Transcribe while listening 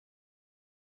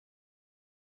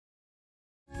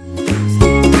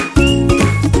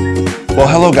Well,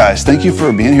 hello guys. Thank you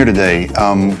for being here today.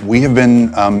 We have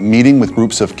been meeting with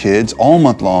groups of kids all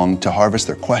month long to harvest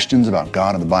their questions about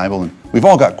God and the Bible. And we've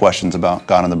all got questions about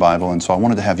God and the Bible. And so I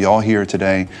wanted to have you all here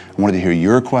today. I wanted to hear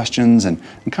your questions and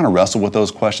kind of wrestle with those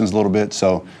questions a little bit.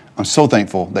 So I'm so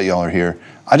thankful that y'all are here.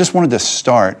 I just wanted to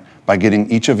start by getting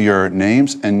each of your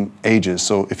names and ages.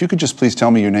 So if you could just please tell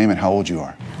me your name and how old you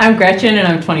are. I'm Gretchen and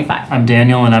I'm 25. I'm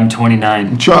Daniel and I'm 29.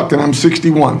 I'm Chuck and I'm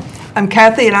 61. I'm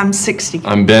Kathy and I'm 60.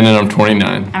 I'm Ben and I'm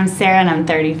 29. I'm Sarah and I'm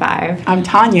 35. I'm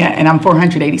Tanya and I'm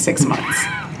 486 months.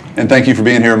 And thank you for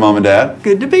being here, Mom and Dad.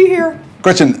 Good to be here.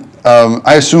 Gretchen,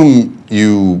 I assume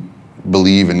you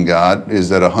believe in God. Is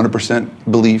that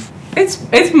 100% belief?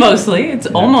 It's mostly, it's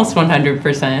almost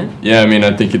 100%. Yeah, I mean,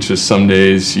 I think it's just some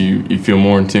days you feel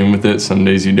more in tune with it, some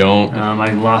days you don't.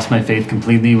 I lost my faith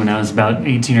completely when I was about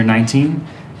 18 or 19,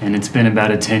 and it's been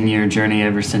about a 10-year journey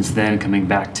ever since then, coming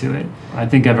back to it. I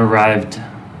think I've arrived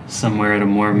somewhere at a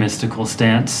more mystical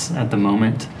stance at the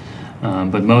moment,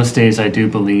 but most days I do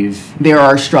believe. There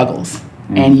are struggles,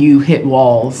 and you hit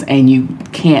walls, and you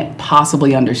can't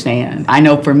possibly understand. I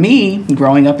know for me,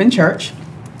 growing up in church,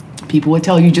 people would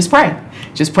tell you, just pray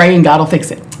and God will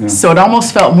fix it. Yeah. So it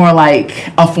almost felt more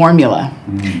like a formula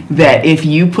that if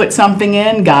you put something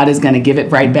in, God is going to give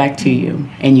it right back to you.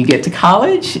 And you get to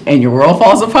college and your world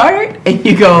falls apart and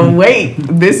you go, wait,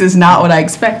 this is not what I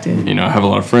expected. You know, I have a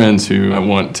lot of friends who I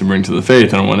want to bring to the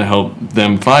faith and I want to help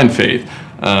them find faith.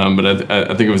 But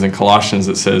I think it was in Colossians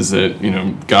that says that, you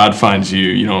know, God finds you,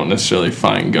 you don't necessarily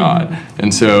find God.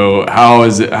 And so how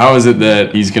is it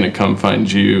that he's going to come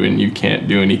find you and you can't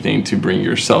do anything to bring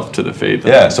yourself to the faith?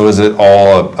 Yeah, so is it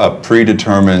all a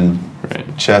predetermined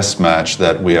chess match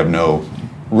that we have no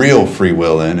real free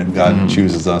will in, and God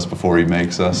chooses us before he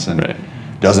makes us and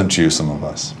doesn't choose some of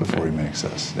us before he makes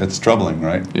us? It's troubling,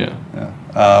 right? Yeah.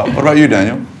 What about you,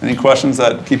 Daniel? Any questions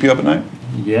that keep you up at night?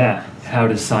 Yeah. How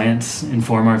does science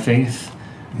inform our faith?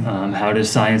 How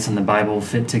does science and the Bible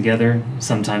fit together?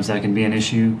 Sometimes that can be an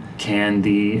issue. Can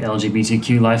the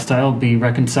LGBTQ lifestyle be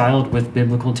reconciled with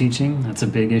biblical teaching? That's a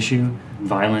big issue.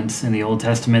 Violence in the Old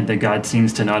Testament that God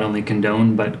seems to not only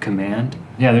condone but command.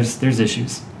 Yeah, there's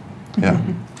issues. Yeah,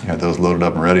 you got those loaded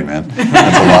up and ready, man.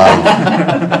 That's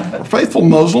a lot. Faithful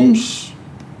Muslims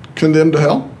condemned to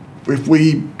hell. If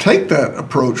we take that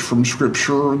approach from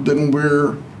Scripture, then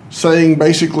we're saying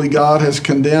basically God has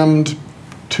condemned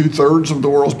 2/3 of the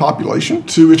world's population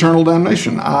to eternal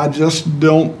damnation. I just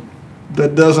don't,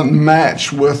 that doesn't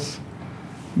match with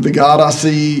the God I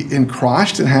see in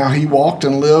Christ and how he walked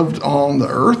and lived on the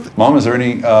earth. Mom, is there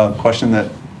any question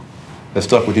that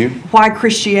stuck with you? Why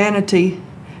Christianity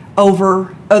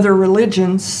over other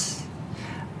religions,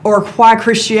 or why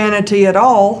Christianity at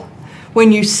all,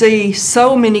 when you see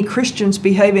so many Christians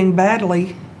behaving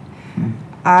badly?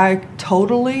 I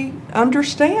totally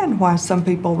understand why some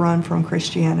people run from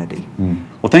Christianity.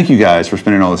 Well, thank you guys for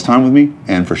spending all this time with me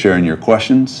and for sharing your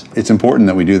questions. It's important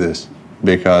that we do this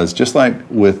because just like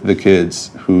with the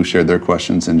kids who shared their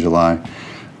questions in July,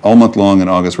 all month long in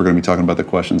August we're going to be talking about the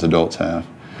questions adults have.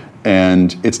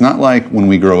 And it's not like when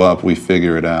we grow up we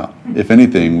figure it out. If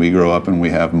anything, we grow up and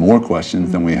we have more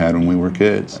questions than we had when we were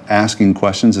kids. Asking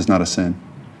questions is not a sin.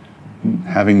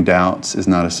 Having doubts is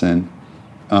not a sin.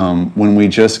 When we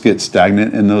just get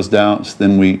stagnant in those doubts,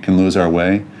 then we can lose our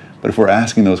way. But if we're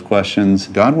asking those questions,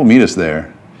 God will meet us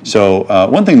there. So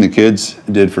one thing the kids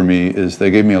did for me is they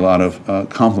gave me a lot of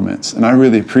compliments, and I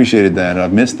really appreciated that.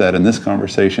 I've missed that in this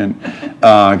conversation.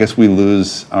 I guess we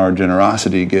lose our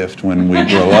generosity gift when we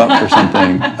grow up or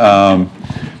something.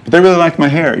 But they really liked my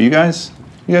hair. You guys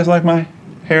like my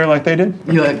hair like they did?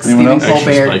 You look, Stephen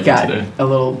Colbert got a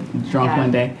little drunk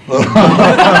one day.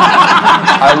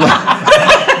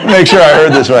 Make sure I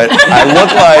heard this right. I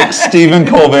look like Stephen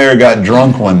Colbert got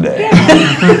drunk one day.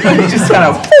 Just kind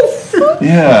of.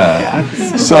 Yeah.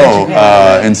 So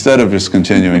instead of just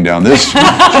continuing down this trail,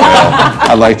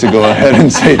 I'd like to go ahead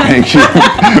and say thank you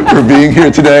for being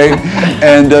here today.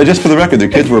 And just for the record, the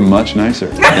kids were much nicer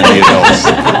than the adults.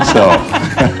 So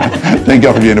thank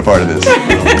y'all for being a part of this.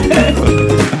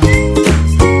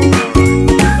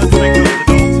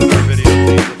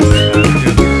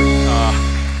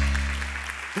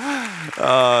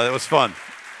 It was fun.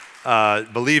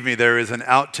 Believe me, there is an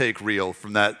outtake reel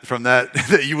from that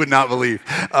that you would not believe.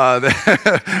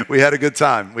 We had a good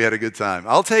time.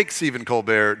 I'll take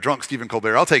drunk Stephen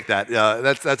Colbert. I'll take that.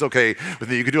 That's okay with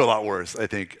me. You could do a lot worse, I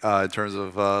think, in terms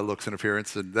of looks and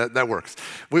appearance, and that works.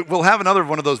 We'll have another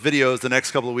one of those videos the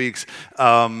next couple of weeks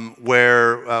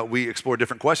where we explore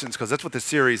different questions, because that's what this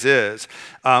series is.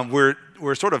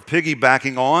 We're sort of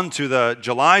piggybacking on to the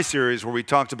July series where we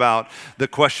talked about the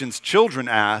questions children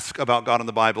ask about God and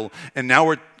the Bible, and now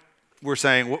we're we're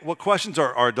saying, what questions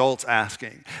are adults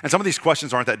asking? And some of these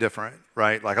questions aren't that different,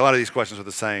 right? Like a lot of these questions are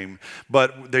the same,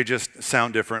 but they just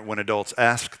sound different when adults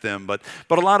ask them. But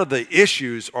a lot of the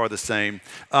issues are the same.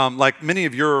 Like many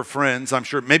of your friends, I'm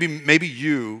sure, maybe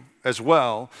you as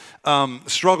well,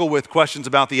 struggle with questions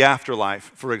about the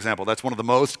afterlife, for example. That's one of the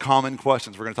most common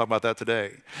questions. We're going to talk about that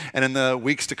today. And in the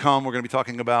weeks to come, we're going to be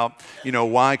talking about,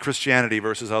 why Christianity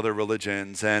versus other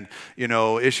religions, and,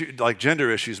 issues like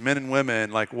gender issues, men and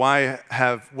women, like why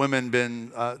have women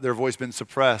been, their voice been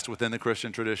suppressed within the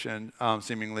Christian tradition,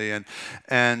 seemingly, and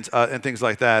things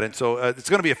like that. And so it's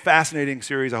going to be a fascinating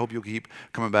series. I hope you'll keep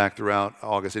coming back throughout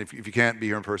August. And if you can't be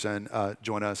here in person,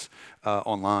 join us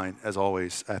online, as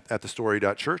always, at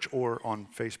thestory.church or on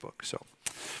Facebook. So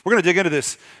we're going to dig into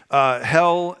this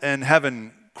hell and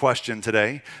heaven question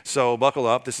today. So buckle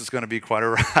up. This is going to be quite a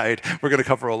ride. We're going to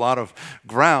cover a lot of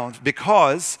ground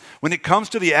because when it comes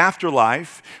to the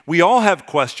afterlife, we all have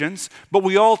questions, but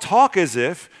we all talk as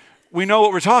if we know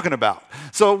what we're talking about.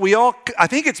 So I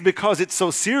think it's because it's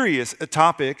so serious a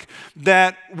topic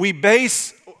that we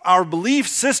base our belief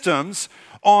systems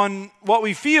on what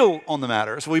we feel on the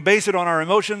matter. So we base it on our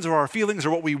emotions or our feelings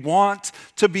or what we want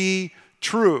to be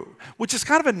true, which is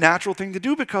kind of a natural thing to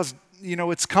do because,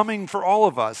 it's coming for all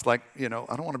of us. Like, I don't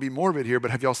want to be morbid here, but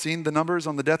have y'all seen the numbers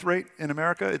on the death rate in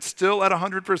America? It's still at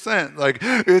 100%. Like,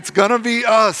 it's going to be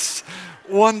us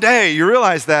one day. You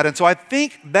realize that. And so I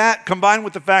think that combined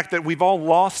with the fact that we've all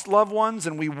lost loved ones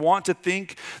and we want to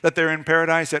think that they're in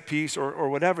paradise at peace or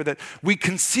whatever, that we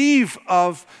conceive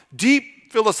of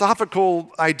deep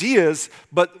philosophical ideas,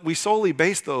 but we solely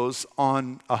base those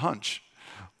on a hunch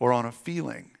or on a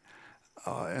feeling,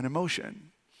 an emotion.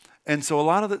 And so a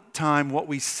lot of the time what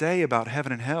we say about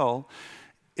heaven and hell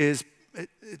is,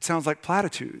 it sounds like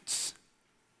platitudes.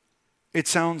 It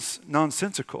sounds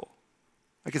nonsensical.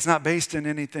 Like it's not based in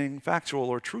anything factual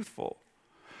or truthful.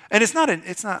 And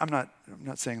I'm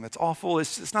not saying that's awful.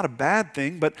 It's not a bad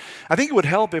thing, but I think it would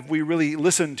help if we really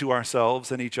listen to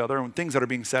ourselves and each other and things that are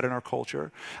being said in our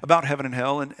culture about heaven and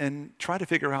hell and try to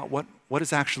figure out what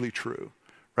is actually true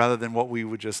rather than what we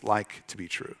would just like to be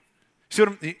true.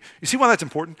 You see why that's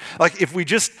important? Like if we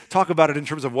just talk about it in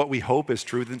terms of what we hope is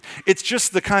true, then it's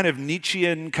just the kind of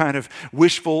Nietzschean kind of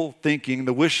wishful thinking,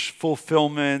 the wish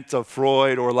fulfillment of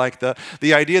Freud, or like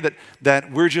the idea that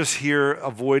we're just here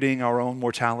avoiding our own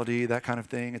mortality, that kind of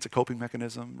thing. It's a coping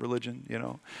mechanism,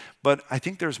 religion, But I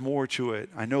think there's more to it.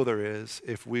 I know there is,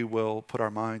 if we will put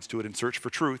our minds to it and search for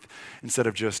truth instead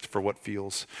of just for what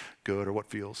feels good or what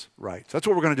feels right. So that's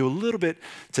what we're going to do a little bit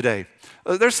today.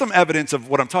 There's some evidence of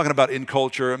what I'm talking about in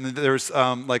culture. I mean, there's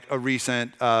like a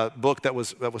recent book that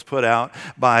was put out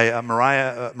by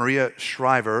Maria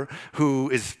Shriver,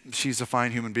 she's a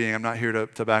fine human being. I'm not here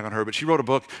to bag on her, but she wrote a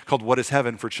book called What is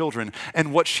Heaven for Children.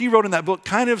 And what she wrote in that book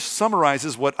kind of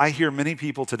summarizes what I hear many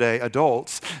people today,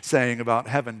 adults, saying about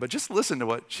heaven. But just listen to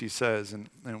what she says and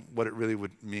what it really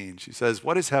would mean. She says,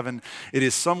 "What is heaven? It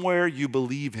is somewhere you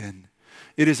believe in.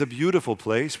 It is a beautiful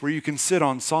place where you can sit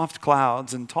on soft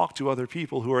clouds and talk to other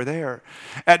people who are there.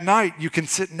 At night, you can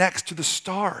sit next to the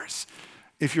stars.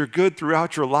 If you're good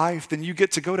throughout your life, then you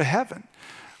get to go to heaven.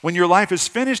 When your life is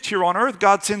finished here on earth,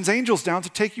 God sends angels down to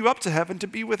take you up to heaven to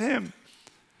be with him."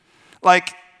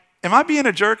 Like, am I being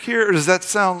a jerk here, or does that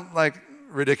sound like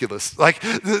ridiculous? Like,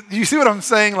 you see what I'm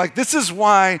saying? Like, this is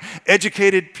why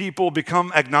educated people become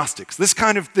agnostics. This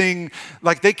kind of thing,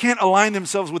 like they can't align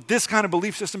themselves with this kind of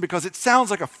belief system because it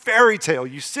sounds like a fairy tale.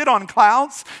 You sit on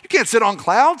clouds. You can't sit on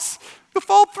clouds. You'll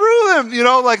fall through them.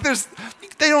 Like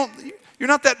you're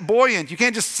not that buoyant. You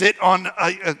can't just sit on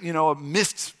a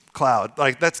mist cloud.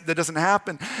 Like that doesn't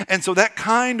happen. And so that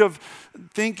kind of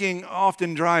thinking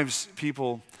often drives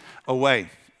people away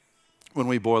when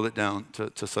we boil it down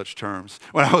to such terms.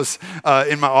 When I was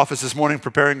in my office this morning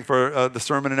preparing for the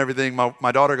sermon and everything,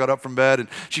 my daughter got up from bed and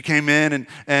she came in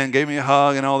and gave me a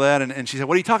hug and all that. And she said,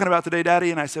 "What are you talking about today,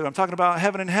 Daddy?" And I said, "I'm talking about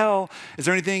heaven and hell. Is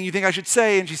there anything you think I should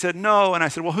say?" And she said, "No." And I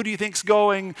said, "Well, who do you think's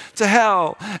going to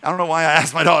hell?" I don't know why I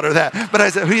asked my daughter that, but I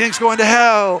said, "Who do you think's going to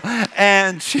hell?"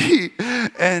 And she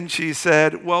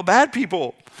said, "Well, bad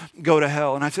people go to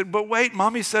hell." And I said, "But wait,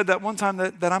 Mommy said that one time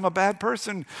that I'm a bad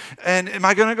person. And am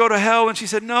I going to go to hell?" And she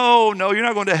said, No, you're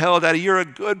not going to hell, Daddy. You're a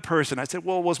good person." I said,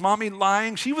 "Well, was Mommy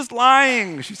lying?" "She was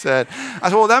lying," she said. I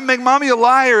said, "Well, that make Mommy a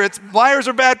liar. Liars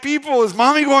are bad people. Is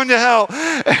Mommy going to hell?"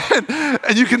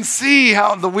 And you can see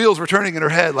how the wheels were turning in her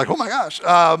head, like, oh my gosh.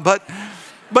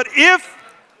 But if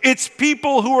it's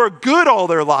people who are good all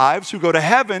their lives who go to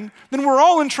heaven, then we're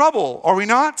all in trouble, are we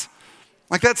not?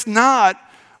 Like, that's not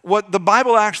what the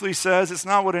Bible actually says. It's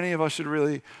not what any of us should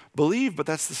really believe, but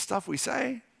that's the stuff we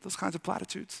say, those kinds of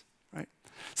platitudes, right?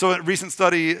 So a recent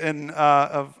study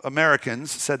of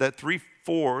Americans said that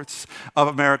 3/4 of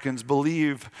Americans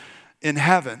believe in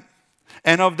heaven.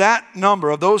 And of that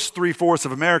number, of those 3/4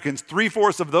 of Americans,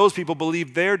 3/4 of those people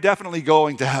believe they're definitely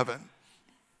going to heaven,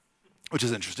 which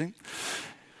is interesting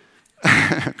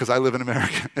because I live in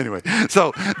America. Anyway,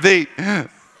 so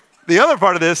the other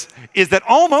part of this is that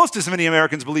almost as many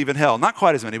Americans believe in hell. Not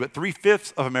quite as many, but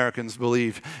 3/5 of Americans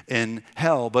believe in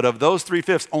hell. But of those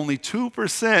 3/5, only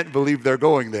 2% believe they're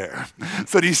going there.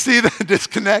 So do you see the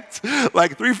disconnect?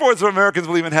 Like 3/4 of Americans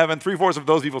believe in heaven, 3/4 of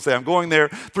those people say, I'm going there.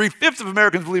 3/5 of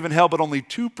Americans believe in hell, but only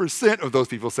 2% of those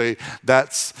people say,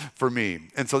 that's for me.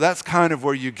 And so that's kind of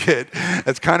where you get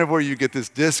this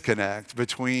disconnect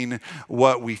between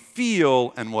what we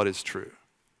feel and what is true.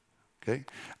 Okay?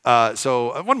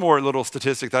 So one more little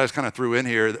statistic that I just kind of threw in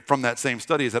here from that same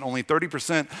study is that only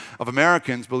 30% of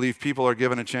Americans believe people are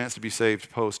given a chance to be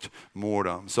saved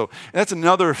post-mortem. So that's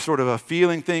another sort of a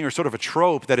feeling thing or sort of a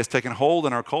trope that has taken hold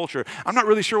in our culture. I'm not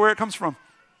really sure where it comes from.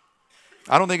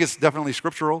 I don't think it's definitely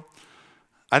scriptural.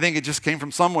 I think it just came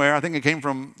from somewhere. I think it came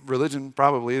from religion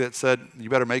probably that said you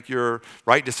better make your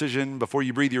right decision before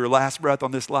you breathe your last breath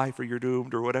on this life or you're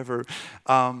doomed or whatever.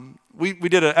 We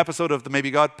did an episode of the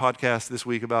Maybe God podcast this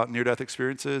week about near-death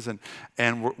experiences,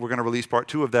 and we're going to release part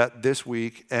 2 of that this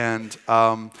week. And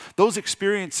those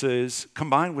experiences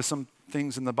combined with some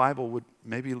things in the Bible would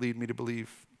maybe lead me to believe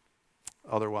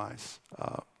otherwise,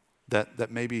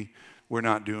 that maybe we're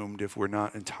not doomed if we're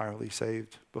not entirely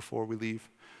saved before we leave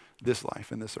this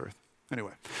life and this earth.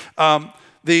 Anyway,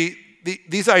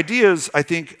 these ideas, I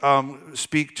think,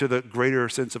 speak to the greater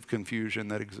sense of confusion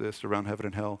that exists around heaven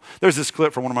and hell. There's this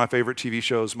clip from one of my favorite TV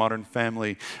shows, Modern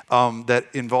Family, that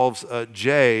involves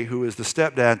Jay, who is the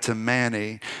stepdad to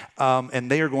Manny, and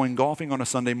they are going golfing on a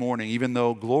Sunday morning, even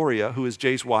though Gloria, who is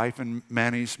Jay's wife and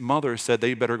Manny's mother, said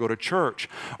they better go to church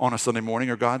on a Sunday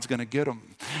morning or God's going to get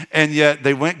them. And yet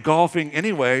they went golfing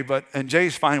anyway, and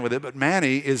Jay's fine with it, but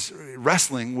Manny is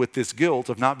wrestling with this guilt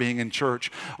of not being in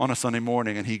church on a Sunday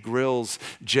morning, and he grills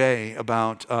Jay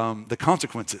about the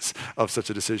consequences of such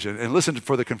a decision. And listen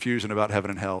for the confusion about heaven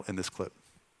and hell in this clip.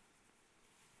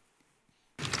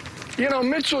 You know,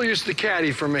 Mitchell used to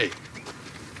caddy for me.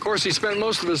 Of course, he spent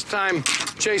most of his time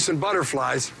chasing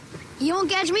butterflies. You won't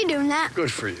catch me doing that.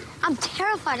 Good for you. I'm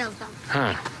terrified of them.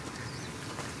 Huh.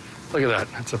 Look at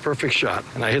that. That's a perfect shot.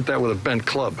 And I hit that with a bent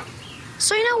club.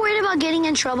 So you're not worried about getting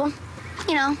in trouble?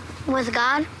 You know, with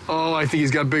God? Oh, I think he's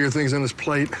got bigger things on his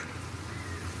plate.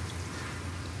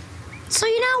 So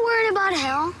you're not worried about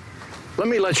hell? Let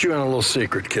me let you in a little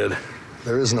secret, kid.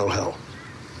 There is no hell.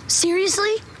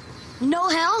 Seriously? No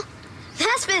hell?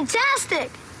 That's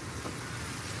fantastic!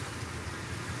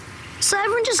 So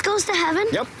everyone just goes to heaven?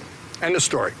 Yep. End of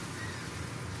story.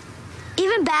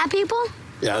 Even bad people?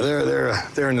 Yeah,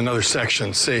 they're in another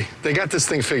section. See, they got this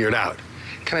thing figured out.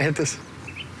 Can I hit this?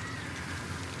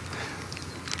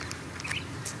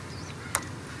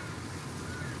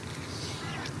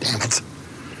 Damn it.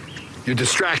 You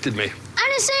distracted me. I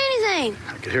didn't say anything.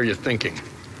 I could hear you thinking.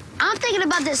 I'm thinking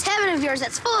about this heaven of yours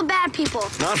that's full of bad people.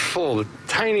 Not full, the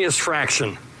tiniest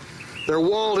fraction. They're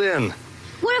walled in.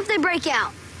 What if they break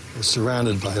out? They're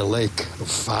surrounded by a lake of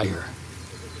fire.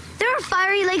 There are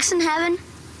fiery lakes in heaven.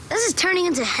 This is turning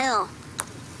into hell.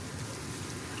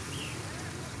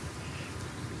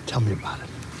 Tell me about it.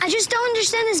 I just don't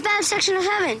understand this bad section of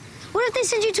heaven. What if they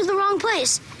send you to the wrong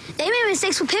place? They make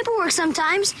mistakes with paperwork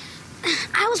sometimes.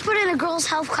 I was put in a girls'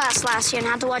 health class last year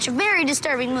and had to watch a very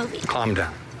disturbing movie. Calm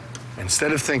down.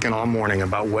 Instead of thinking all morning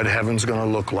about what heaven's gonna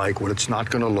look like, what it's not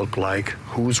gonna look like,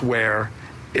 who's where,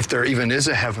 if there even is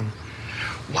a heaven,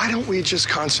 why don't we just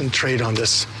concentrate on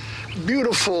this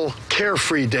beautiful,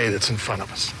 carefree day that's in front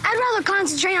of us? I'd rather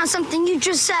concentrate on something you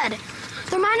just said.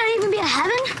 There might not even be a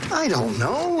heaven. I don't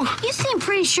know. You seem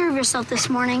pretty sure of yourself this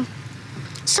morning.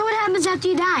 So what happens after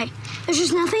you die? There's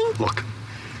just nothing? Look,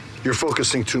 you're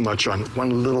focusing too much on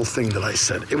one little thing that I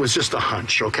said. It was just a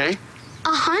hunch, okay? A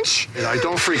hunch? Yeah,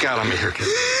 don't freak out on me here, kid.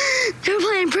 They're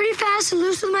playing pretty fast and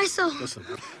loose with my soul. Listen.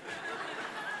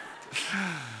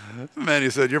 Man, he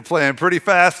said, you're playing pretty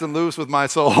fast and loose with my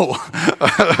soul.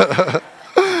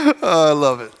 I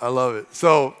love it. I love it.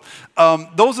 So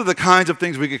those are the kinds of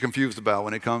things we get confused about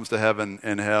when it comes to heaven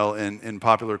and hell in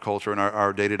popular culture and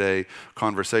our day-to-day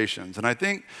conversations. And I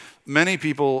think many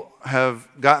people have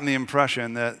gotten the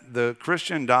impression that the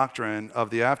Christian doctrine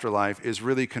of the afterlife is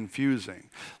really confusing.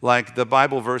 Like the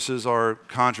Bible verses are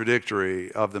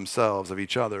contradictory of themselves, of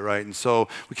each other, right? And so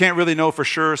we can't really know for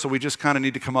sure, so we just kind of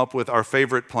need to come up with our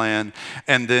favorite plan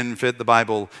and then fit the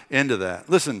Bible into that.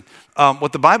 Listen,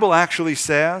 what the Bible actually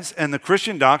says and the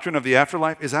Christian doctrine of the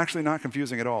afterlife is actually not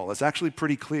confusing at all. It's actually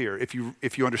pretty clear if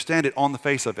you understand it on the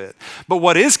face of it. But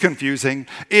what is confusing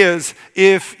is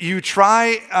if you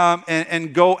try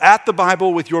and go at the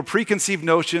Bible with your preconceived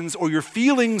notions or your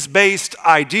feelings-based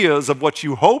ideas of what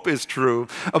you hope is true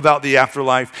about the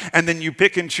afterlife, and then you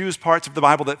pick and choose parts of the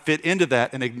Bible that fit into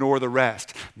that and ignore the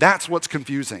rest. That's what's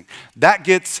confusing. That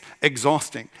gets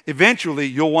exhausting. Eventually,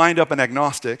 you'll wind up an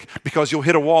agnostic because you'll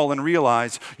hit a wall and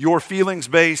realize your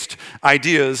feelings-based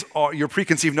ideas, your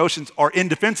preconceived notions are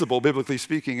indefensible, biblically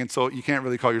speaking, and so you can't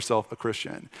really call yourself a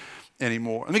Christian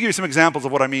anymore. Let me give you some examples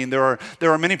of what I mean. There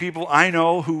are many people I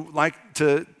know who like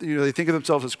to, they think of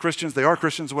themselves as Christians. They are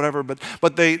Christians, whatever,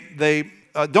 but they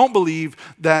don't believe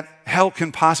that hell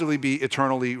can possibly be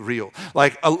eternally real.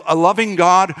 Like a loving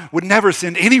God would never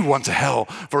send anyone to hell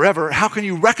forever. How can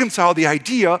you reconcile the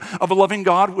idea of a loving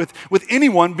God with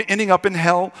anyone ending up in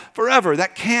hell forever?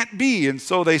 That can't be. And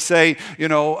so they say,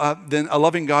 then a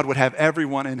loving God would have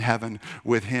everyone in heaven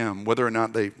with him, whether or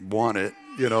not they want it.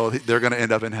 They're going to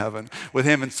end up in heaven with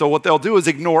him. And so what they'll do is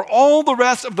ignore all the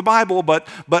rest of the Bible, but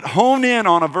hone in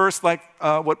on a verse like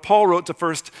what Paul wrote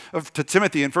to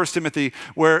Timothy in 1 Timothy,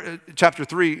 where chapter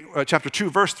 2,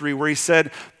 verse 3, where he said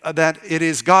that it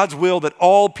is God's will that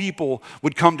all people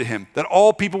would come to him, that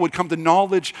all people would come to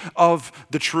knowledge of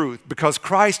the truth, because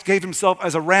Christ gave himself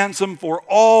as a ransom for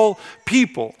all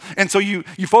people. And so you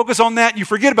focus on that, you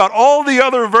forget about all the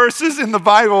other verses in the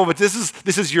Bible, but this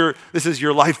is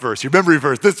your life verse, your memory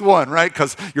verse, this one, right?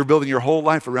 Because you're building your whole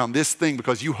life around this thing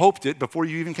because you hoped it before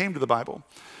you even came to the Bible.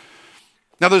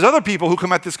 Now, there's other people who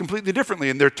come at this completely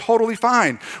differently, and they're totally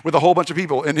fine with a whole bunch of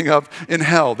people ending up in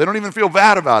hell. They don't even feel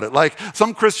bad about it. Like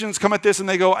some Christians come at this and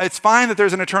they go, it's fine that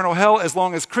there's an eternal hell as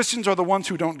long as Christians are the ones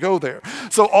who don't go there.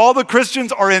 So all the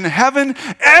Christians are in heaven,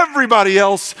 everybody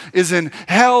else is in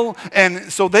hell,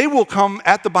 and so they will come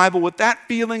at the Bible with that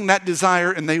feeling, that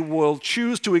desire, and they will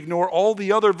choose to ignore all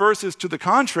the other verses to the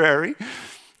contrary.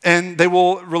 And they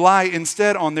will rely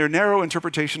instead on their narrow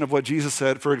interpretation of what Jesus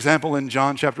said, for example, in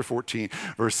John chapter 14,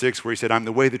 verse 6, where he said, I'm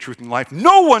the way, the truth, and life.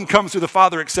 No one comes to the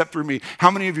Father except through me. How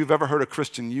many of you have ever heard a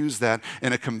Christian use that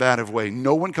in a combative way?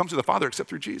 No one comes to the Father except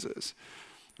through Jesus,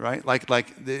 right? Like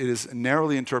it is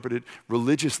narrowly interpreted,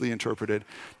 religiously interpreted,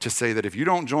 to say that if you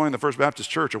don't join the First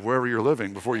Baptist Church of wherever you're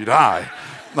living before you die,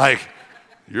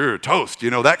 you're toast,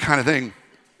 that kind of thing.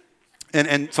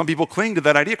 And some people cling to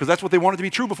that idea because that's what they wanted to be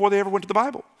true before they ever went to the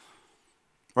Bible,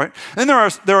 right? And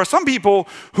there are some people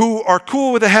who are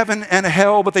cool with a heaven and a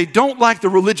hell, but they don't like the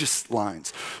religious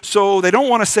lines. So they don't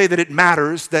want to say that it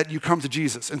matters that you come to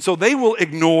Jesus. And so they will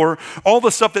ignore all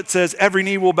the stuff that says every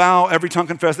knee will bow, every tongue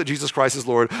confess that Jesus Christ is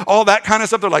Lord. All that kind of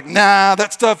stuff. They're like, nah,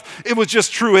 that stuff, it was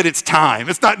just true at its time.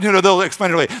 It's not, they'll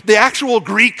explain it away. The actual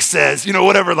Greek says,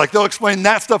 whatever, they'll explain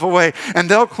that stuff away. And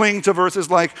they'll cling to verses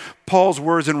like Paul's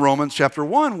words in Romans chapter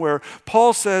 1, where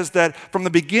Paul says that from the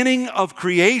beginning of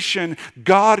creation,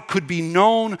 God could be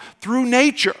known through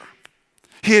nature.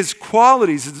 His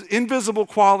qualities, his invisible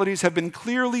qualities have been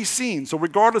clearly seen. So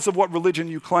regardless of what religion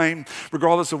you claim,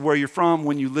 regardless of where you're from,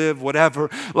 when you live, whatever,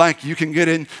 you can get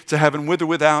into heaven with or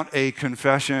without a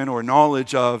confession or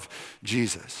knowledge of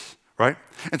Jesus, right?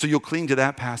 And so you'll cling to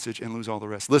that passage and lose all the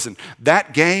rest. Listen,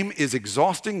 that game is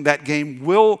exhausting. That game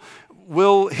will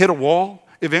hit a wall.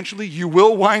 Eventually, you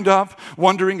will wind up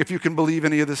wondering if you can believe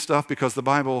any of this stuff because the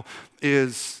Bible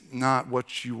is not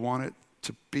what you want it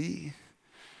to be.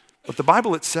 But the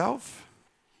Bible itself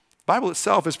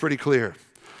is pretty clear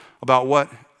about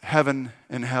what heaven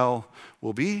and hell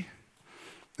will be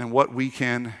and what we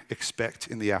can expect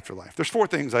in the afterlife. There's 4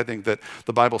 things I think that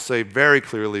the Bible say very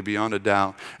clearly beyond a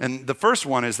doubt. And the first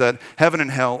one is that heaven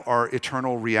and hell are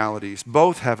eternal realities.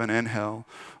 Both heaven and hell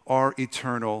are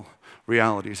eternal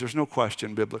realities. There's no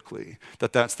question biblically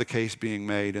that that's the case being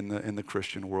made in the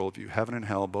Christian worldview. Heaven and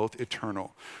hell, both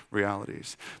eternal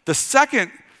realities. The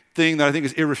second thing that I think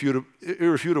is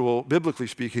irrefutable, biblically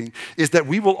speaking, is that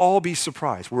we will all be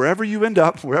surprised. Wherever you end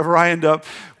up, wherever I end up,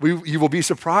 you will be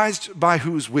surprised by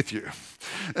who's with you.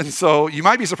 And so you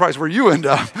might be surprised where you end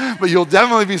up, but you'll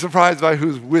definitely be surprised by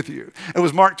who's with you. It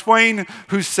was Mark Twain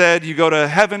who said, you go to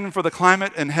heaven for the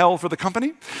climate and hell for the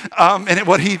company. And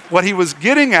what he was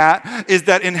getting at is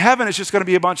that in heaven it's just going to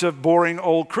be a bunch of boring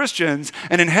old Christians,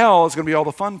 and in hell it's going to be all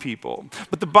the fun people.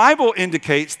 But the Bible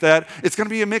indicates that it's going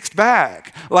to be a mixed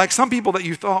bag. Like some people that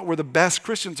you thought were the best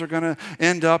Christians are going to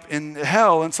end up in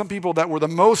hell, and some people that were the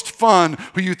most fun,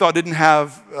 who you thought didn't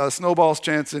have a snowball's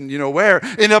chance in where,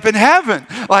 end up in heaven.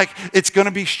 Like, it's going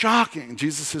to be shocking.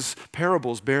 Jesus'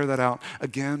 parables bear that out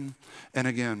again and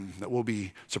again, that we'll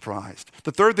be surprised.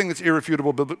 The third thing that's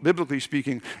irrefutable, biblically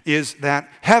speaking, is that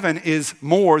heaven is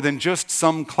more than just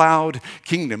some cloud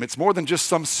kingdom. It's more than just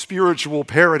some spiritual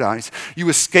paradise. You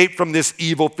escape from this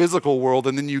evil physical world,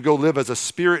 and then you go live as a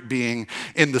spirit being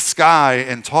in the sky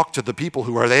and talk to the people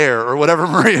who are there, or whatever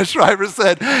Maria Shriver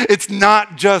said. It's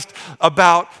not just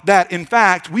about that. In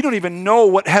fact, we don't even know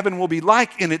what heaven will be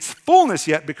like in its fullness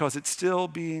yet, because it's still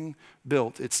being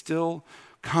built. It's still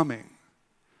coming.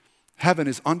 Heaven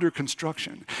is under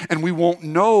construction, and we won't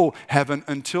know heaven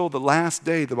until the last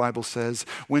day, the Bible says,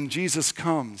 when Jesus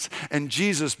comes. And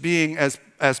Jesus being, as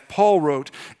Paul wrote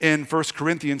in 1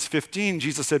 Corinthians 15,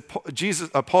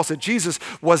 Paul said Jesus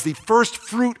was the first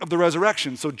fruit of the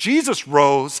resurrection. So Jesus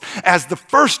rose as the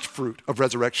first fruit of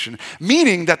resurrection,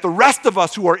 meaning that the rest of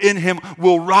us who are in him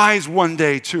will rise one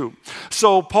day too.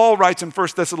 So Paul writes in 1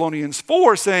 Thessalonians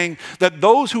 4 saying that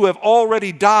those who have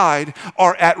already died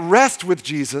are at rest with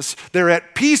Jesus. They're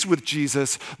at peace with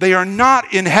Jesus. They are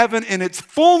not in heaven in its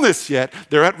fullness yet.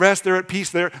 They're at rest. They're at peace.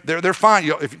 They're fine.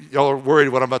 If y'all are worried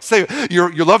what I'm about to say,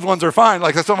 your loved ones are fine.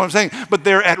 Like, that's what I'm saying. But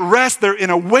they're at rest. They're in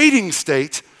a waiting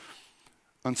state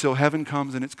until heaven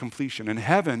comes in its completion. And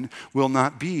heaven will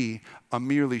not be a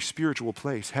merely spiritual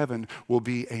place. Heaven will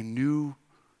be a new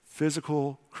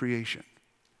physical creation,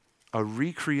 a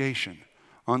recreation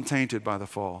untainted by the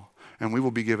fall. And we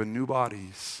will be given new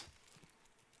bodies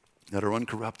that are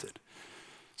uncorrupted.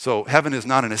 So heaven is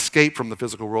not an escape from the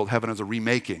physical world. Heaven is a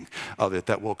remaking of it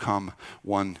that will come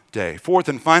one day. Fourth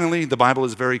and finally, the Bible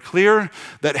is very clear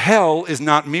that hell is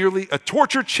not merely a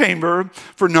torture chamber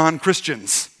for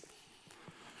non-Christians.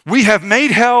 We have made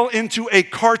hell into a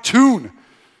cartoon.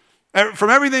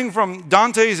 From everything from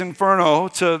Dante's Inferno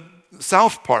to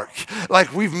South Park.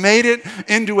 Like, we've made it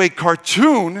into a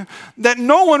cartoon that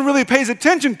no one really pays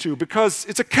attention to because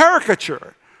it's a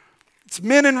caricature. It's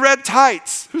men in red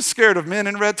tights. Who's scared of men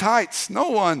in red tights? No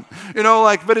one.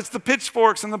 But it's the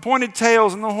pitchforks and the pointed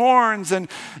tails and the horns and,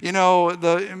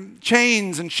 the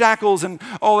chains and shackles and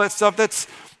all that stuff. That's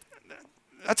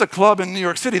a club in New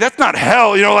York City. That's not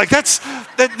hell.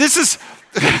 This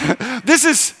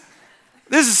is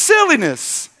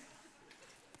silliness.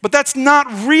 But that's not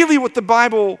really what the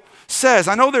Bible says.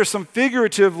 I know there's some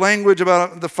figurative language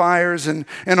about the fires and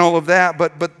all of that,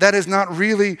 but that is not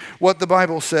really what the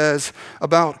Bible says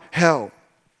about hell.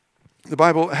 The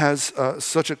Bible has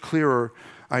such a clearer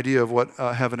idea of what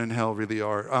heaven and hell really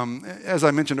are. As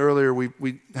I mentioned earlier,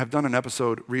 we have done an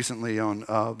episode recently on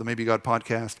the Maybe God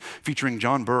podcast featuring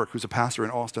John Burke, who's a pastor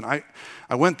in Austin.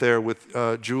 I went there with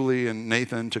Julie and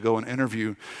Nathan to go and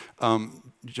interview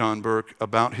John Burke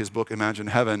about his book, Imagine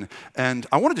Heaven. And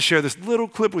I wanted to share this little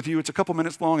clip with you. It's a couple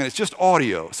minutes long, and it's just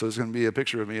audio. So there's going to be a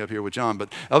picture of me up here with John.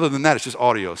 But other than that, it's just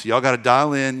audio. So y'all got to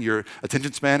dial in. Your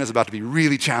attention span is about to be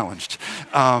really challenged.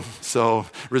 So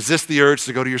resist the urge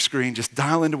to go to your screen. Just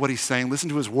dial into what he's saying. Listen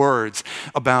to his words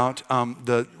about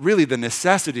the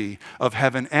necessity of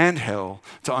heaven and hell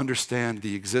to understand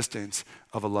the existence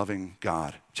of a loving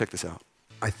God. Check this out.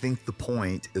 I think the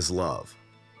point is love.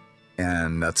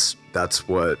 And that's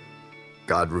what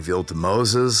God revealed to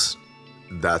Moses.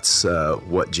 That's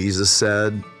what Jesus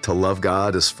said. To love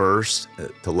God is first.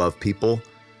 To love people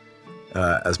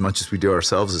as much as we do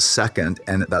ourselves is second.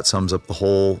 And that sums up the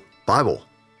whole Bible.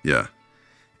 Yeah.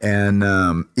 And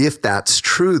if that's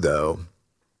true, though,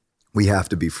 we have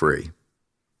to be free.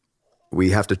 We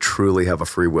have to truly have a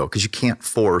free will, because you can't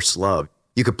force love.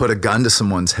 You could put a gun to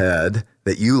someone's head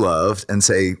that you loved and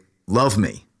say, love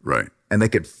me. Right. And they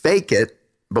could fake it,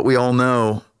 but we all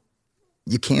know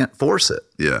you can't force it.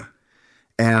 Yeah.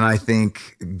 And I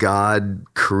think God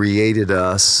created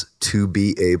us to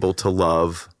be able to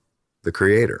love the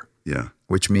Creator. Yeah.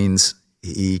 Which means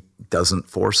he doesn't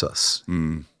force us.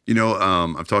 Mm.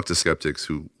 I've talked to skeptics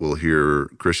who will hear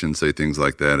Christians say things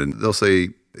like that, and they'll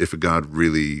say, if God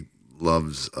really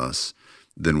loves us,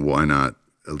 then why not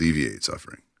alleviate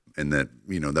suffering? And that,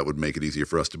 that would make it easier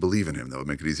for us to believe in him. That would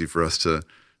make it easier for us to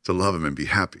love him and be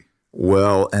happy.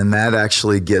 Well, and that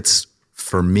actually gets,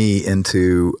 for me,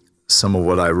 into some of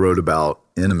what I wrote about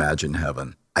in Imagine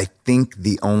Heaven. I think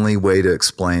the only way to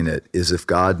explain it is if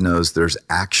God knows there's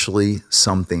actually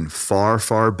something far,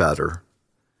 far better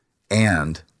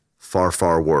and far,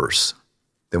 far worse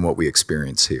than what we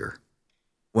experience here.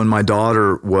 When my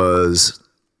daughter was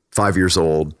 5 years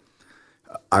old,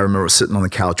 I remember sitting on the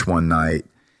couch one night,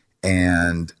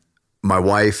 and my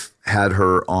wife had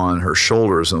her on her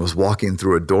shoulders and was walking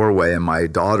through a doorway, and my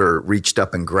daughter reached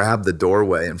up and grabbed the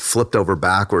doorway and flipped over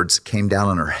backwards, came down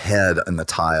on her head on the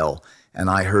tile, and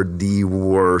I heard the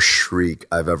worst shriek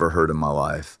I've ever heard in my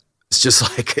life. It's just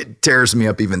like, it tears me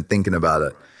up even thinking about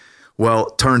it. Well,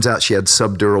 it turns out she had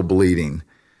subdural bleeding,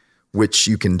 which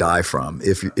you can die from.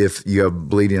 If you have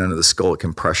bleeding under the skull, it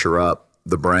can pressure up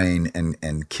the brain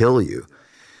and kill you.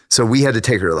 So we had to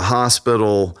take her to the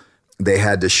hospital. They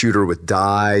had to shoot her with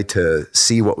dye to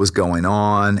see what was going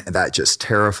on. And that just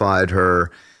terrified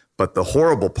her. But the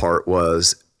horrible part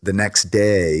was the next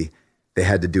day, they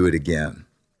had to do it again.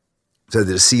 So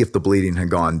to see if the bleeding had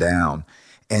gone down.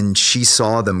 And she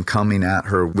saw them coming at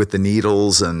her with the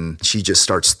needles, and she just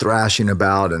starts thrashing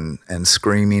about and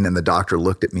screaming. And the doctor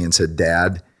looked at me and said,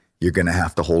 "Dad, you're going to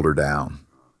have to hold her down."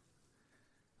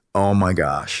 Oh my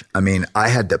gosh. I mean, I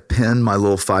had to pin my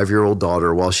little 5-year-old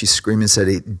daughter while she's screaming and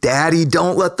said, "Daddy,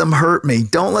 don't let them hurt me.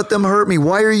 Don't let them hurt me.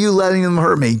 Why are you letting them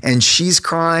hurt me?" And she's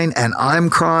crying and I'm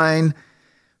crying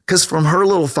because from her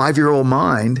little 5-year-old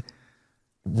mind,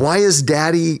 why is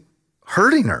Daddy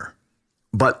hurting her?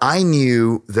 But I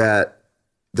knew that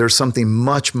there's something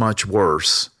much, much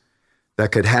worse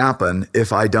that could happen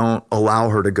if I don't allow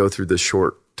her to go through this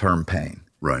short-term pain.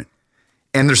 Right.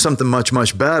 And there's something much,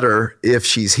 much better if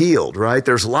she's healed, right?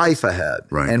 There's life ahead.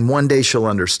 Right. And one day she'll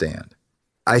understand.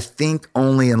 I think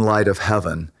only in light of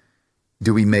heaven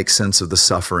do we make sense of the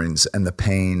sufferings and the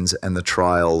pains and the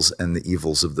trials and the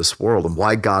evils of this world and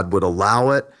why God would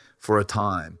allow it for a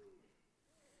time.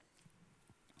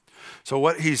 So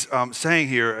what he's saying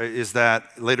here is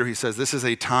that later he says this is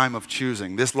a time of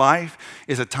choosing. This life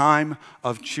is a time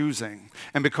of choosing.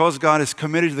 And because God is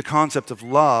committed to the concept of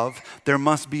love, there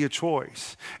must be a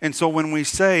choice. And so when we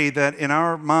say that in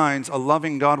our minds a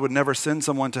loving God would never send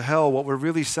someone to hell, what we're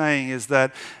really saying is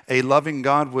that a loving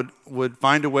God would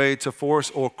find a way to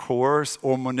force or coerce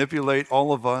or manipulate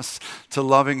all of us to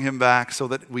loving him back so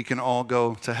that we can all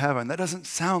go to heaven. That doesn't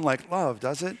sound like love,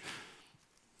 does it?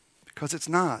 Because it's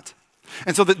not.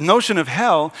 And so the notion of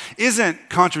hell isn't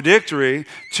contradictory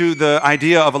to the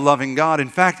idea of a loving God. In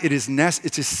fact, it's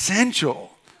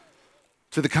essential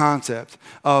to the concept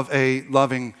of a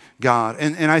loving God.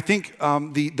 And I think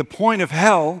the point of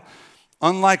hell,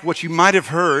 unlike what you might have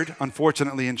heard,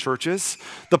 unfortunately, in churches,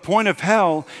 the point of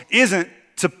hell isn't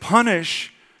to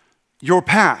punish your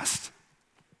past.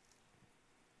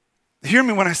 Hear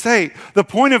me when I say, the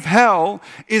point of hell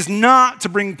is not to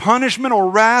bring punishment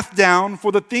or wrath down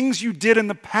for the things you did in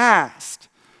the past.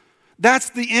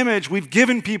 That's the image we've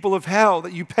given people of hell,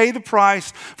 that you pay the price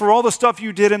for all the stuff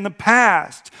you did in the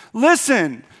past.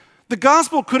 Listen, the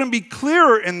gospel couldn't be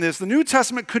clearer in this. The New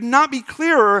Testament could not be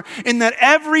clearer in that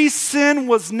every sin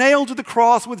was nailed to the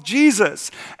cross with Jesus.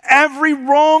 Every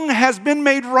wrong has been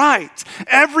made right.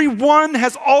 Every one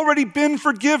has already been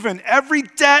forgiven. Every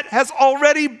debt has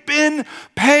already been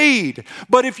paid.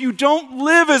 But if you don't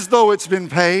live as though it's been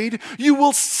paid, you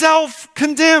will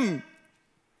self-condemn.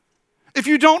 If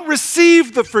you don't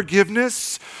receive the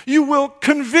forgiveness, you will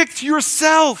convict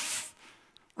yourself.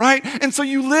 Right? And so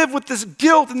you live with this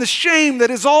guilt and the shame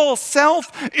that is all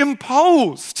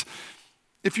self-imposed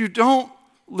if you don't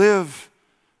live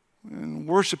in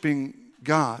worshiping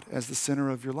God as the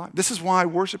center of your life. This is why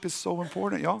worship is so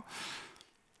important, y'all.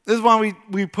 This is why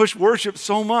we push worship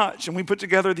so much, and we put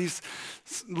together these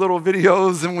little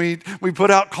videos, and we put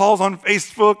out calls on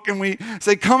Facebook, and we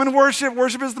say, come and worship.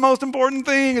 Worship is the most important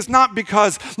thing. It's not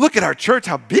because, look at our church,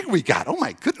 how big we got. Oh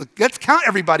my goodness, let's count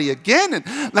everybody again. And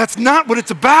that's not what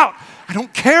it's about. I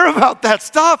don't care about that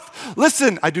stuff.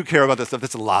 Listen, I do care about that stuff.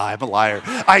 That's a lie. I'm a liar.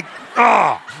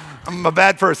 I'm a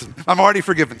bad person. I'm already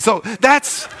forgiven. So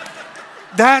that's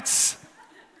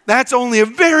only a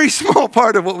very small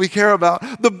part of what we care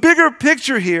about. The bigger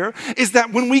picture here is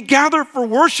that when we gather for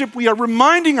worship, we are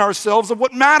reminding ourselves of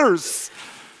what matters.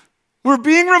 We're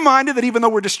being reminded that even though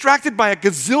we're distracted by a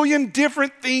gazillion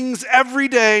different things every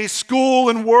day, school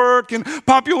and work and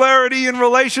popularity and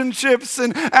relationships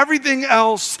and everything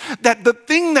else, that the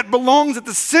thing that belongs at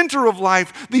the center of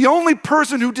life, the only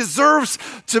person who deserves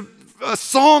a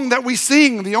song that we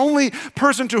sing, the only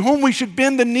person to whom we should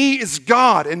bend the knee is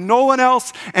God and no one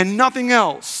else and nothing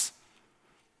else.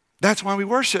 That's why we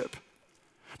worship.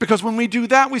 Because when we do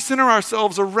that, we center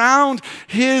ourselves around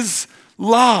His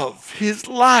love. His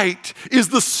light is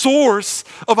the source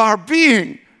of our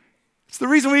being. It's the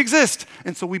reason we exist.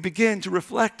 And so we begin to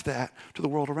reflect that to the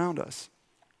world around us.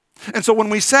 And so when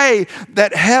we say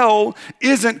that hell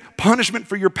isn't punishment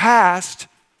for your past,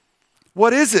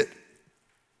 what is it?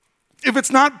 If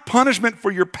it's not punishment for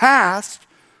your past,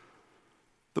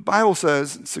 the Bible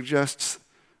says, suggests,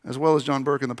 as well as John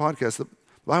Burke in the podcast, that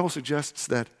The Bible suggests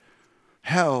that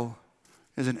hell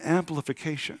is an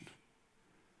amplification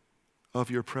of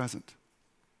your present.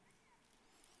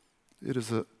 It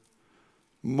is a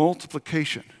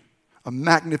multiplication, a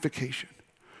magnification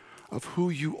of who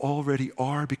you already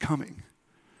are becoming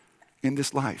in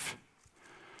this life,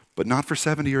 but not for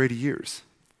 70 or 80 years,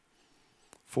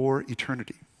 for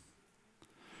eternity.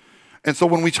 And so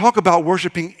when we talk about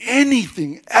worshiping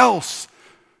anything else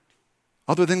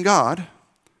other than God,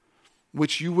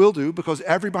 which you will do because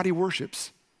everybody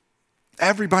worships.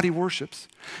 Everybody worships.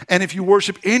 And if you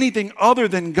worship anything other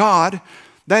than God,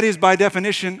 that is by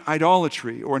definition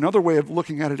idolatry, or another way of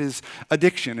looking at it is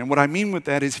addiction. And what I mean with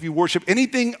that is if you worship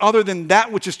anything other than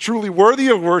that which is truly worthy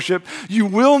of worship, you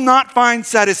will not find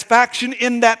satisfaction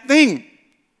in that thing.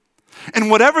 And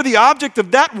whatever the object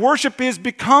of that worship is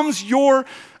becomes your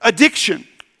addiction.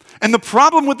 And the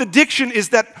problem with addiction is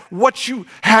that what you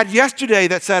had yesterday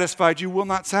that satisfied you will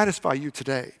not satisfy you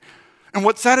today. And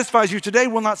what satisfies you today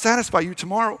will not satisfy you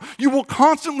tomorrow. You will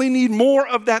constantly need more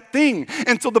of that thing.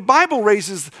 And so the Bible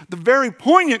raises the very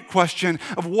poignant question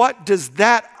of what does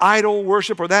that idol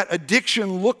worship or that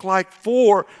addiction look like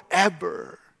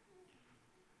forever?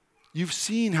 You've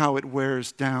seen how it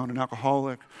wears down an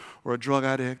alcoholic or a drug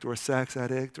addict or a sex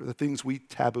addict or the things we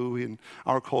taboo in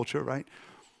our culture, right?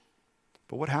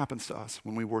 But what happens to us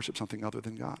when we worship something other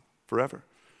than God forever?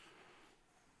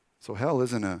 So hell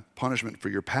isn't a punishment for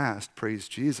your past, praise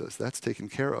Jesus. That's taken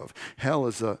care of. Hell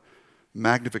is a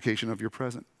magnification of your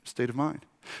present state of mind.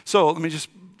 So let me just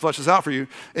flesh this out for you.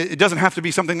 It doesn't have to be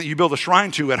something that you build a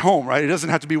shrine to at home, right? It doesn't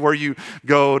have to be where you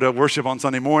go to worship on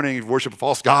Sunday morning, worship a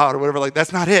false god or whatever. Like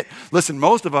that's not it. Listen,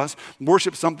 most of us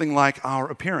worship something like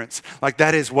our appearance. Like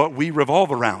that is what we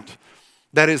revolve around.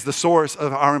 That is the source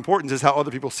of our importance, is how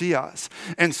other people see us.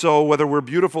 And so whether we're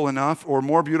beautiful enough or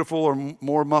more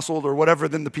muscled or whatever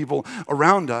than the people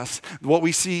around us, what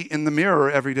we see in the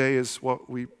mirror every day is what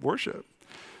we worship.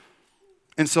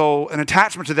 And so an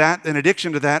attachment to that, an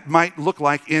addiction to that might look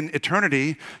like in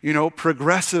eternity,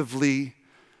 progressively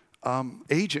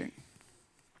aging.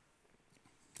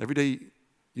 Every day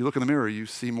you look in the mirror, you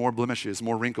see more blemishes,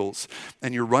 more wrinkles,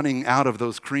 and you're running out of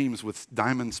those creams with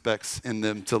diamond specks in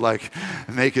them to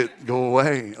make it go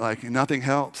away. Like nothing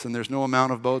helps, and there's no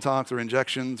amount of Botox or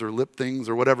injections or lip things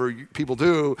or whatever people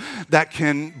do that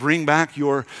can bring back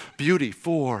your beauty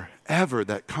forever.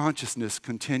 That consciousness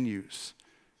continues.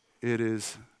 It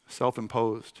is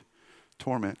self-imposed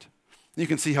torment. You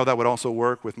can see how that would also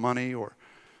work with money or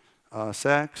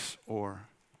sex or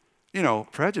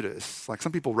prejudice. Like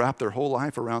some people wrap their whole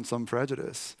life around some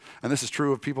prejudice. And this is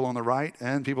true of people on the right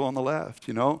and people on the left.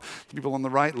 People on the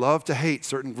right love to hate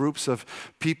certain groups of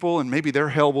people, and maybe their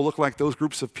hell will look like those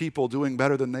groups of people doing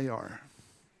better than they are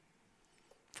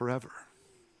forever.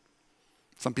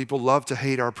 Some people love to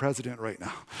hate our president right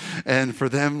now. And for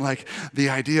them, the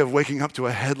idea of waking up to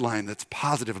a headline that's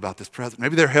positive about this president,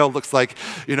 maybe their hell looks like,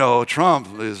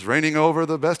 Trump is reigning over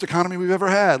the best economy we've ever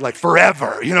had,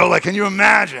 forever. Can you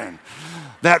imagine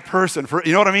that person?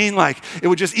 You know what I mean? It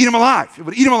would just eat them alive. It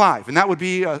would eat them alive. And that would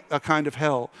be a kind of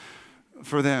hell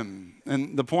for them.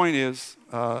 And the point is,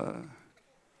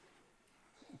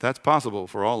 that's possible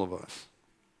for all of us.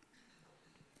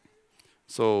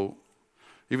 So,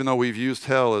 even though we've used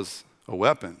hell as a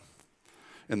weapon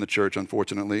in the church,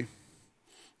 unfortunately,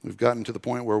 we've gotten to the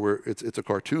point where it's a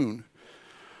cartoon.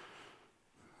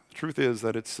 The truth is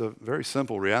that it's a very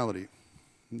simple reality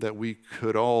that we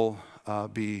could all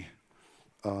be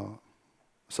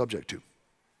subject to.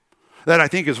 That I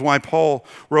think is why Paul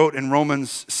wrote in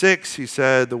Romans 6, he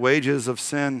said, the wages of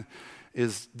sin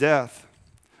is death.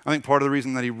 I think part of the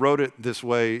reason that he wrote it this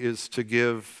way is to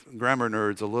give grammar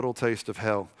nerds a little taste of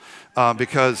hell,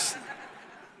 because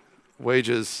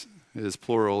wages is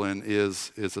plural and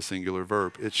is a singular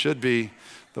verb. It should be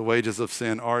the wages of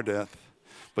sin are death.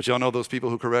 But y'all know those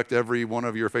people who correct every one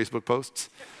of your Facebook posts?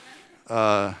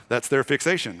 That's their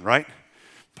fixation, right?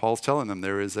 Paul's telling them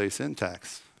there is a sin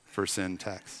tax for sin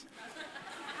tax.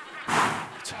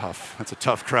 Tough. That's a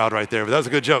tough crowd right there, but that was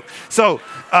a good joke. So,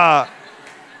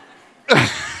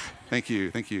 Thank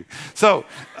you. So,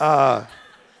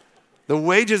 the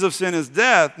wages of sin is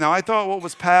death. Now, I thought what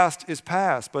was past is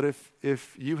past, but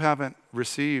if you haven't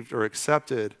received or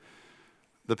accepted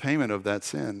the payment of that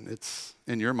sin, it's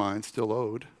in your mind still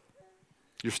owed.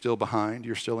 You're still behind.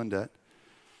 You're still in debt.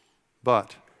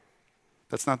 But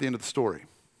that's not the end of the story.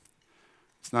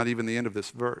 It's not even the end of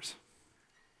this verse.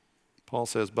 Paul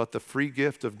says, but the free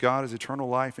gift of God is eternal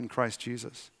life in Christ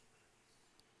Jesus.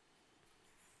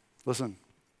 Listen.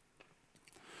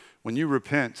 When you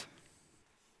repent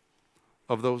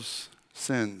of those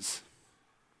sins,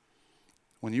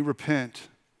 when you repent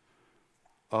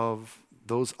of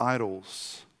those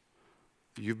idols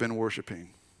you've been worshiping,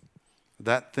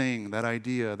 that thing, that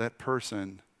idea, that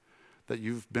person that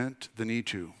you've bent the knee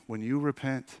to, when you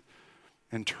repent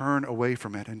and turn away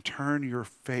from it and turn your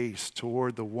face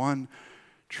toward the one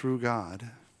true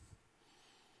God,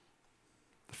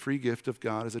 the free gift of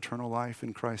God is eternal life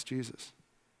in Christ Jesus.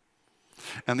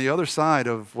 And the other side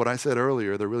of what I said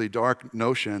earlier, the really dark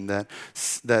notion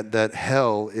that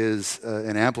hell is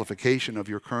an amplification of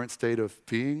your current state of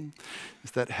being,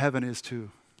 is that heaven is too.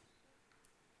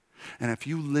 And if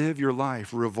you live your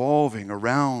life revolving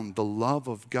around the love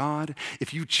of God,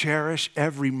 if you cherish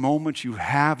every moment you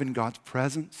have in God's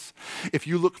presence, if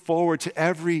you look forward to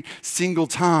every single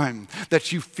time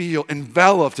that you feel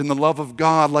enveloped in the love of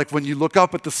God, like when you look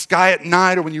up at the sky at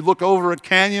night, or when you look over a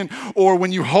canyon, or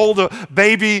when you hold a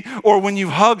baby, or when you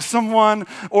hug someone,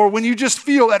 or when you just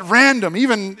feel at random,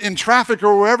 even in traffic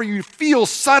or wherever, you feel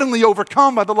suddenly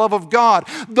overcome by the love of God,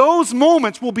 those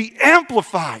moments will be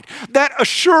amplified. That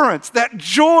assurance, that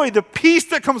joy, the peace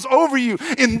that comes over you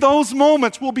in those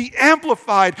moments will be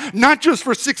amplified, not just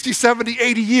for 60, 70,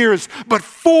 80 years, but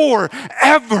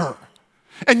forever.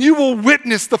 And you will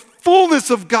witness the fullness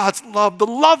of God's love, the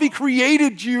love He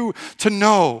created you to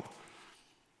know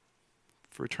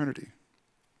for eternity.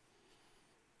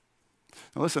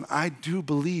 Now listen, I do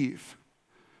believe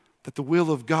that the will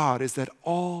of God is that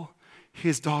all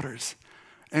His daughters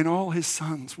and all His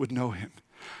sons would know Him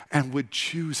and would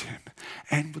choose Him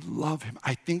and would love Him.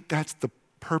 I think that's the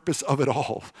purpose of it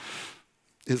all,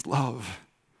 is love.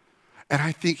 And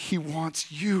I think He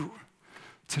wants you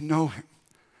to know Him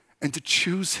and to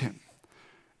choose Him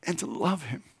and to love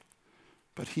Him.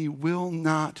 But He will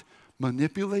not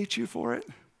manipulate you for it.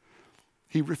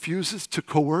 He refuses to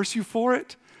coerce you for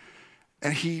it.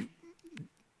 And He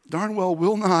darn well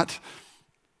will not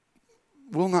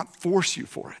force you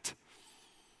for it.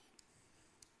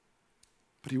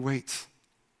 But He waits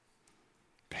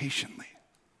patiently,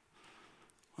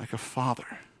 like a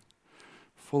father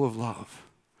full of love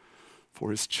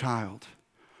for his child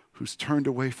who's turned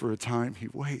away for a time. He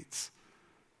waits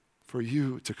for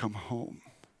you to come home,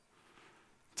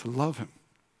 to love Him,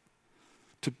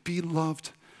 to be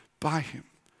loved by Him,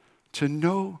 to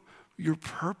know your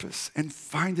purpose and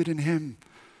find it in Him,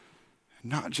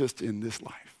 not just in this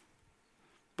life,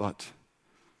 but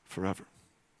forever.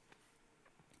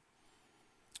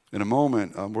 In a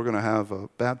moment, we're going to have a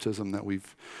baptism that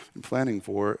we've been planning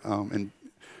for, and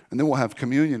then we'll have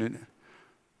communion. And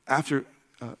after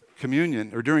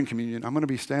communion, or during communion, I'm going to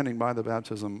be standing by the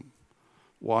baptism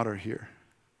water here.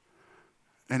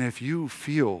 And if you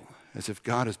feel as if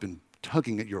God has been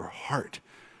tugging at your heart,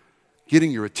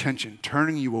 getting your attention,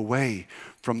 turning you away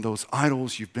from those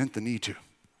idols you've bent the knee to,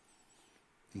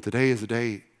 and today is a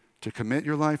day to commit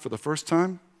your life for the first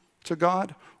time to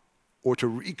God, or to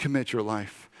recommit your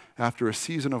life after a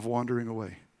season of wandering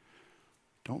away.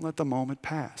 Don't let the moment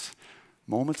pass.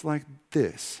 Moments like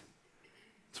this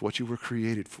is what you were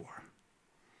created for.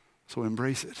 So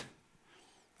embrace it.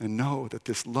 And know that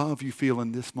this love you feel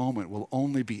in this moment will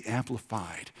only be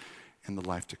amplified in the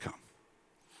life to come.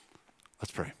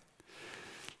 Let's pray.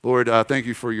 Lord, thank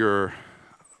You for Your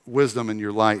wisdom and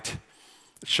Your light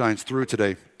that shines through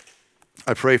today.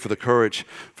 I pray for the courage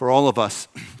for all of us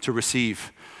to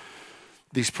receive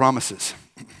these promises,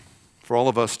 for all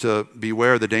of us to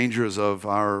beware the dangers of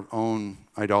our own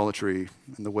idolatry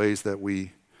and the ways that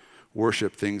we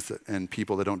worship things and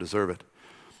people that don't deserve it.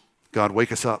 God,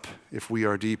 wake us up if we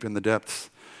are deep in the depths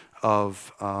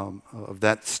of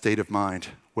that state of mind.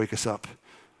 Wake us up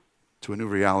to a new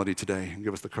reality today and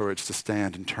give us the courage to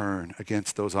stand and turn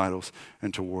against those idols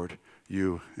and toward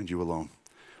You and You alone.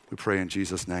 We pray in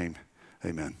Jesus' name,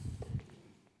 amen.